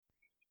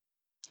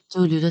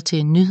Du lytter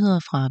til Nyheder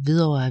fra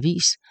Hvidovre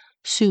Avis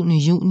 7.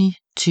 juni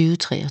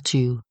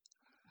 2023.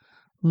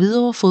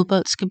 Hvidovre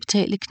Fodbold skal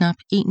betale knap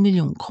 1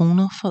 million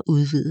kroner for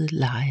udvidet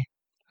leje.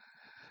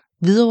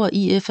 Hvidovre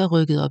IF er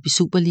rykket op i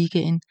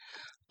Superligaen,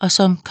 og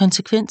som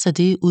konsekvens af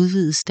det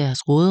udvides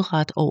deres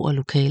råderet over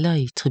lokaler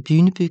i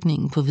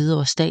tribunebygningen på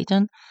Hvidovre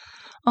Stadion,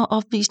 og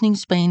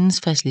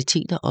opvisningsbanens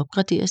faciliteter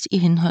opgraderes i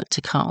henhold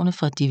til kravene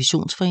fra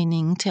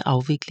divisionsforeningen til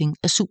afvikling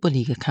af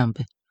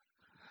Superligakampe.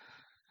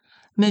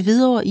 Med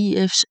Hvidovre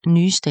IF's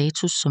nye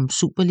status som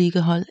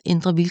Superligahold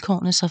ændrer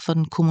vilkårene sig for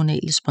den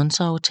kommunale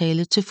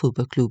sponsoraftale til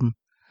fodboldklubben.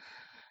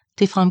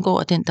 Det fremgår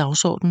af den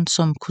dagsorden,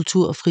 som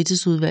Kultur- og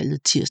Fritidsudvalget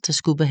tirsdag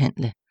skulle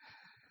behandle.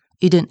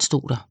 I den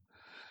stod der: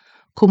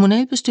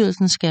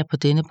 Kommunalbestyrelsen skal på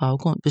denne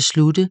baggrund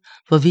beslutte,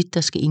 hvorvidt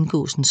der skal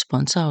indgås en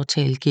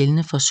sponsoraftale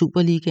gældende for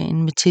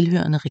Superligaen med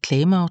tilhørende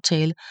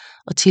reklameaftale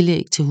og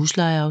tillæg til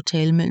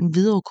huslejeaftale mellem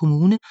Hvidovre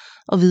Kommune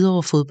og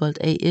Hvidovre Fodbold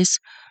AS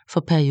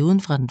for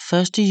perioden fra den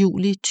 1.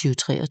 juli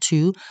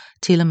 2023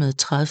 til og med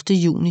 30.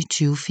 juni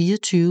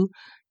 2024,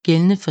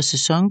 gældende for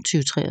sæson 2023-2024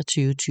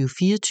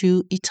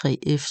 i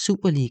 3F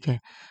Superliga,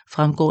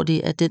 fremgår det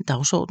af den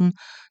dagsorden,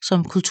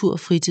 som Kultur- og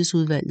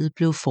Fritidsudvalget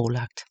blev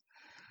forelagt.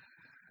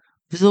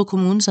 Hvidovre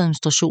Kommunes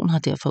administration har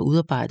derfor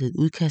udarbejdet et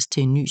udkast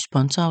til en ny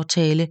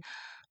sponsoraftale,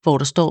 hvor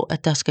der står,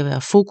 at der skal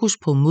være fokus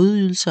på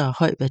modydelser af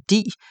høj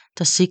værdi,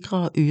 der sikrer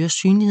og øger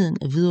synligheden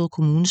af Hvidovre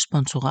Kommunes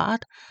sponsorat,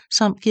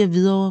 samt giver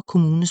Hvidovre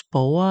Kommunes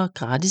borgere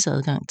gratis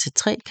adgang til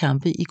 3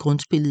 kampe i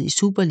grundspillet i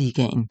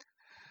Superligaen.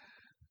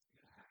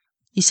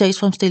 I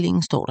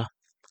sagsfremstillingen står der: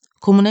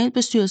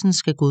 Kommunalbestyrelsen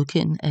skal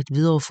godkende, at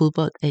Hvidovre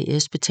Fodbold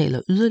AS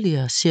betaler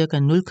yderligere ca.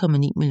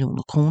 0,9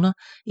 millioner kroner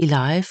i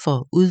leje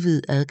for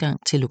udvidet adgang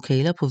til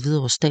lokaler på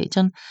Hvidovre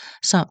Stadion,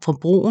 samt for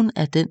brugen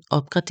af den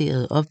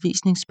opgraderede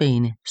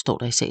opvisningsbane, står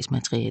der i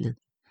sagsmaterialet.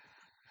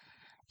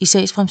 I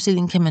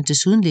sagsfremstillingen kan man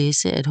desuden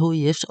læse, at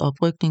HIFs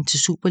oprykning til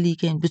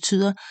Superligaen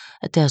betyder,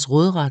 at deres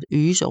råderet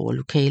øges over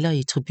lokaler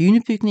i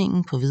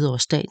tribunebygningen på Hvidovre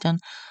Stadion,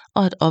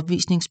 og at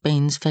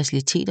opvisningsbanens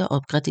faciliteter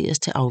opgraderes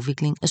til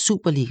afvikling af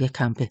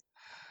Superligakampe.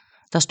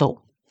 Der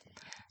står: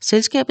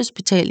 Selskabets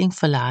betaling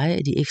for leje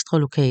af de ekstra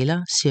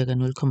lokaler, ca.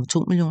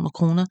 0,2 millioner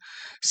kroner,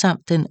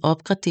 samt den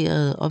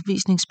opgraderede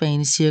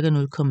opvisningsbane, ca.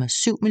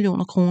 0,7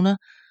 millioner kroner,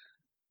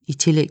 i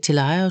tillæg til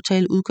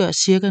lejeaftale udgør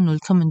ca.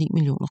 0,9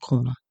 millioner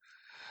kroner.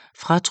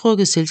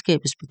 Fratrukket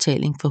selskabets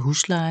betaling for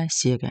husleje,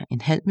 ca.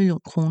 0,5 million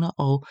kroner,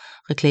 og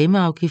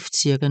reklameafgift,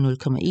 ca.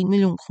 0,1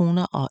 million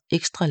kroner, og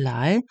ekstra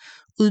leje,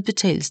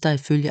 udbetales der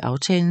ifølge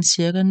aftalen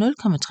ca.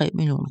 0,3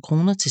 millioner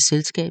kroner til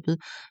selskabet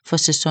for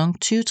sæson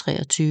 2023-2024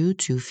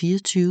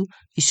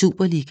 i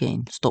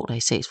Superligaen, står der i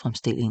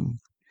sagsfremstillingen.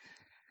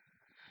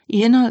 I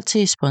henhold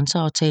til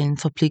sponsoraftalen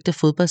forpligter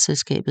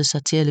fodboldselskabet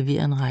sig til at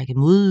levere en række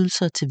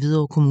modydelser til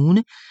Hvidovre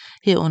Kommune,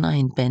 herunder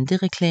en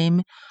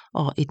bandereklame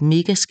og et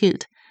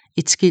megaskilt,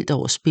 et skilt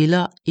over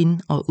spillere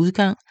ind- og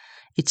udgang,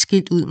 et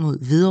skilt ud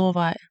mod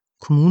Hvidovrevej,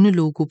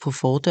 kommunelogo på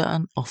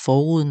fordøren og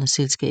forruden af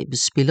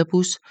selskabets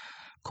spillerbus,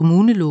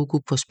 kommunelogo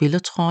på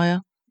spillertrøjer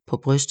på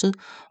brystet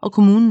og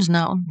kommunens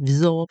navn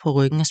Hvidovre på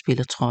ryggen af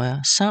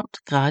spillertrøjer, samt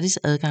gratis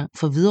adgang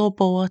for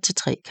Hvidovreborgere til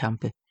 3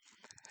 kampe.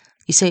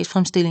 I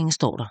sagsfremstillingen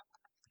står der: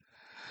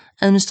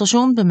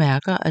 Administrationen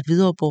bemærker, at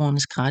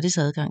Hvidovreborgernes gratis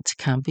adgang til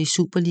kampe i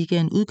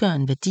Superligaen udgør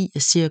en værdi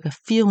af ca.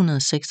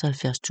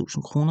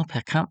 476.000 kroner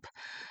per kamp,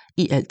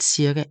 i alt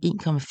ca.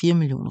 1,4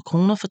 millioner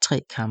kroner for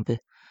 3 kampe,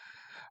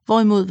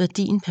 hvorimod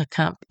værdien per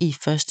kamp i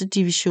 1.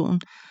 division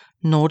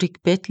Nordic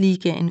Bet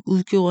Ligaen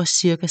udgjorde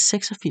ca.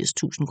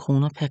 86.000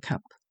 kroner per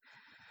kamp.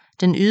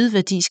 Den øgede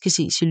værdi skal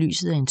ses i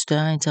lyset af en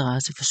større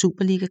interesse for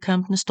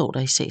Superligakampene, står der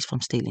i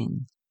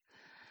sagsfremstillingen.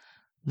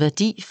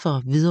 Værdi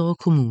for Hvidovre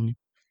Kommune.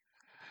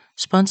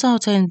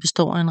 Sponsoraftalen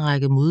består af en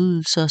række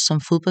modydelser,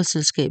 som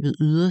fodboldselskabet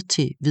yder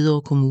til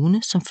Hvidovre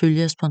Kommune som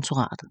følge af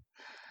sponsoratet.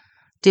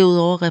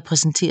 Derudover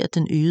repræsenterer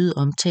den øgede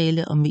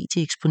omtale og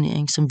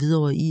medieeksponering, som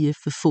Hvidovre IF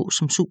vil få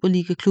som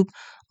Superligaklub,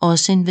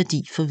 også en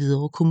værdi for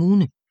Hvidovre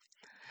Kommune.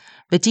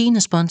 Værdien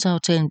af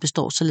sponsoraftalen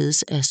består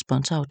således af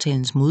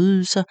sponsoraftalens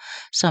modydelser,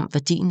 samt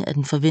værdien af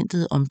den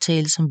forventede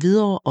omtale, som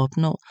Hvidovre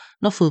opnår,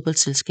 når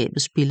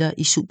fodboldselskabet spiller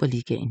i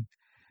Superligaen.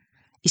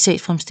 I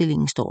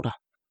sagsfremstillingen står der: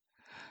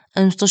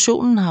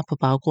 Administrationen har på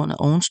baggrund af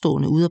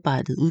ovenstående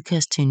udarbejdet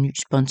udkast til en ny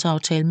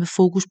sponsoraftale med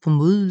fokus på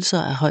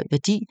modydelser af høj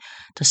værdi,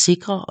 der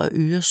sikrer og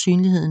øger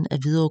synligheden af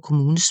Hvidovre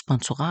Kommunes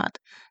sponsorat,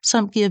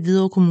 samt giver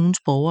Hvidovre Kommunes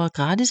borgere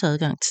gratis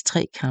adgang til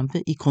 3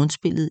 kampe i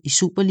grundspillet i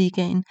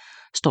Superligaen,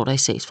 står der i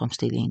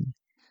sagsfremstillingen.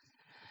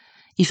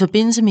 I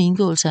forbindelse med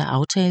indgåelse af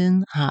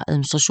aftalen har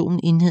administrationen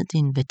indhentet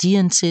en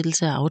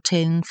værdiansættelse af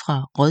aftalen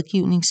fra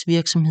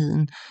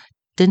rådgivningsvirksomheden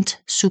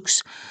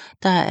Dentsux,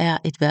 der er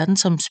et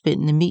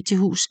verdensomspændende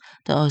mediehus,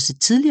 der også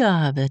tidligere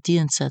har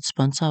værdiansat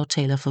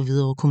sponsoraftaler for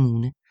Hvidovre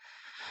Kommune.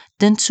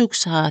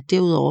 Dentsux har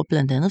derudover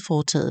blandt andet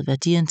foretaget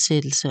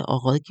værdiansættelse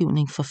og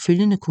rådgivning for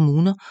følgende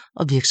kommuner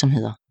og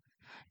virksomheder: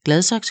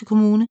 Gladsaxe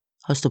Kommune,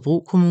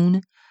 Holstebro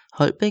Kommune,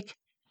 Holbæk,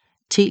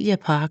 Telia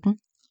Parken,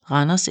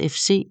 Randers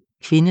FC,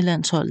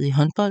 Kvindelandsholdet i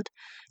håndbold,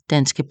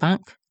 Danske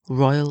Bank,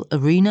 Royal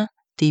Arena,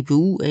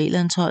 DBU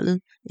A-landsholdet,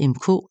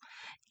 MK,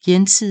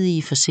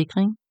 gensidige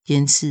forsikring,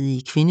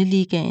 gensidige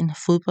kvindeligaen,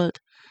 fodbold,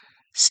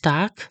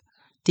 Stark,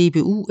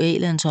 DBU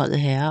A-landsholdet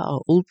herre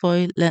og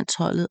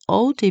oldboy-landsholdet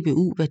og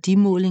DBU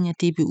værdimåling af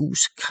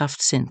DBU's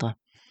kraftcentre.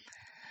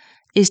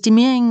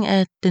 Estimeringen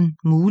af den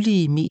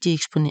mulige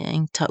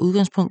medieeksponering tager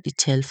udgangspunkt i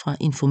tal fra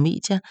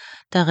Infomedia,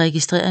 der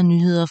registrerer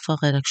nyheder fra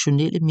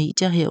redaktionelle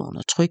medier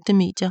herunder trykte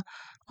medier,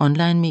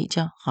 online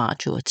medier,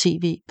 radio og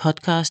tv,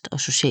 podcast og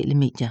sociale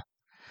medier.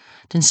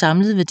 Den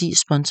samlede værdi af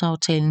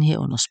sponsoraftalen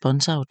herunder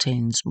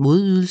sponsoraftalens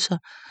modydelser,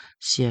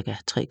 ca.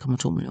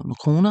 3,2 millioner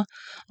kroner,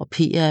 og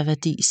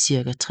PR-værdi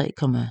ca.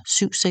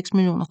 3,76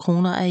 millioner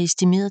kroner, er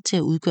estimeret til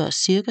at udgøre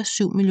ca.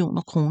 7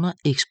 millioner kroner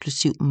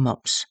eksklusiv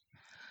moms.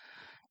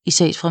 I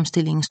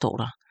sagsfremstillingen står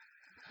der: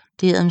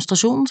 Det er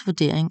administrationens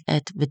vurdering,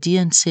 at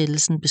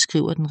værdiansættelsen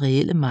beskriver den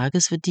reelle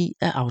markedsværdi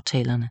af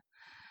aftalerne.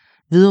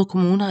 Hvidovre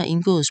Kommune har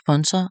indgået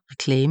sponsor-,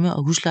 reklame-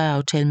 og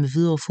huslejeaftale med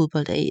Hvidovre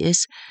Fodbold AS,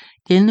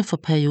 gældende for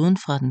perioden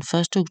fra den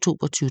 1.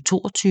 oktober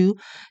 2022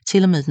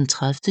 til og med den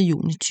 30.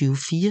 juni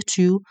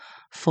 2024,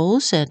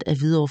 forudsat at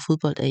Hvidovre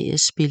Fodbold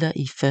AS spiller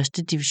i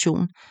 1.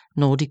 division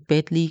Nordic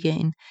Bet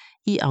Ligaen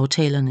i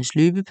aftalernes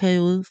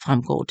løbeperiode,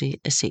 fremgår det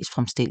af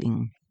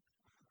sagsfremstillingen.